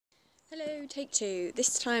Hello, take two.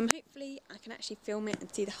 This time hopefully I can actually film it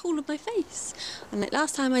and see the whole of my face. Unlike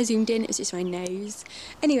last time I zoomed in, it was just my nose.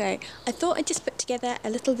 Anyway, I thought I'd just put together a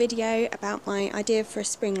little video about my idea for a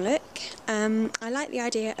spring look. I like the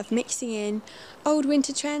idea of mixing in old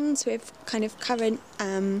winter trends with kind of current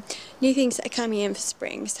new things that are coming in for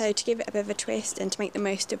spring. So to give it a bit of a twist and to make the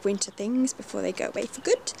most of winter things before they go away for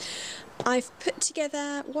good. I've put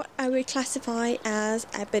together what I would classify as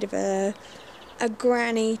a bit of a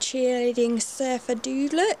granny cheerleading surfer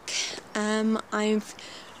dude look. I've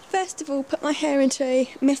first of all put my hair into a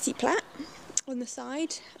messy plait on the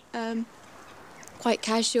side, quite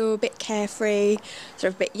casual, a bit carefree,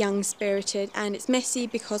 sort of a bit young spirited, and it's messy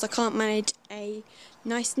because I can't manage a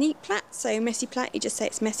nice neat plait. So messy plait, you just say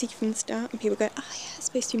it's messy from the start and people go, oh yeah, it's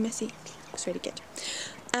supposed to be messy. Looks really good.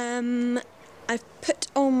 I've put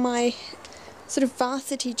on my sort of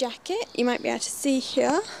varsity jacket, you might be able to see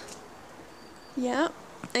here. Yeah,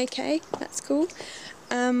 okay, that's cool.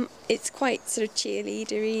 It's quite sort of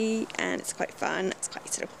cheerleadery and it's quite fun, it's quite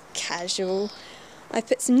sort of casual. I've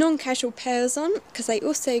put some non-casual pearls on because they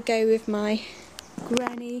also go with my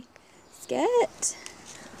granny skirt.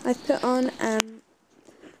 I've put on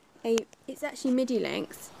it's actually midi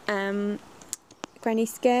length granny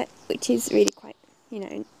skirt, which is really quite, you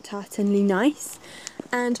know, tartanly nice.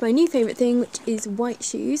 And my new favourite thing, which is white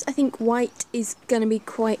shoes. I think white is going to be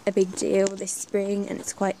quite a big deal this spring and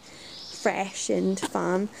it's quite fresh and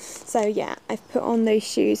fun. So yeah, I've put on those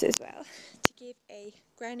shoes as well to give a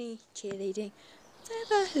granny cheerleading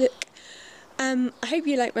surfer look. I hope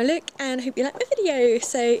you like my look and I hope you like my video.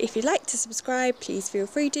 So if you'd like to subscribe, please feel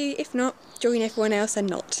free to. If not, join everyone else and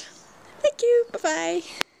not. Thank you, bye bye.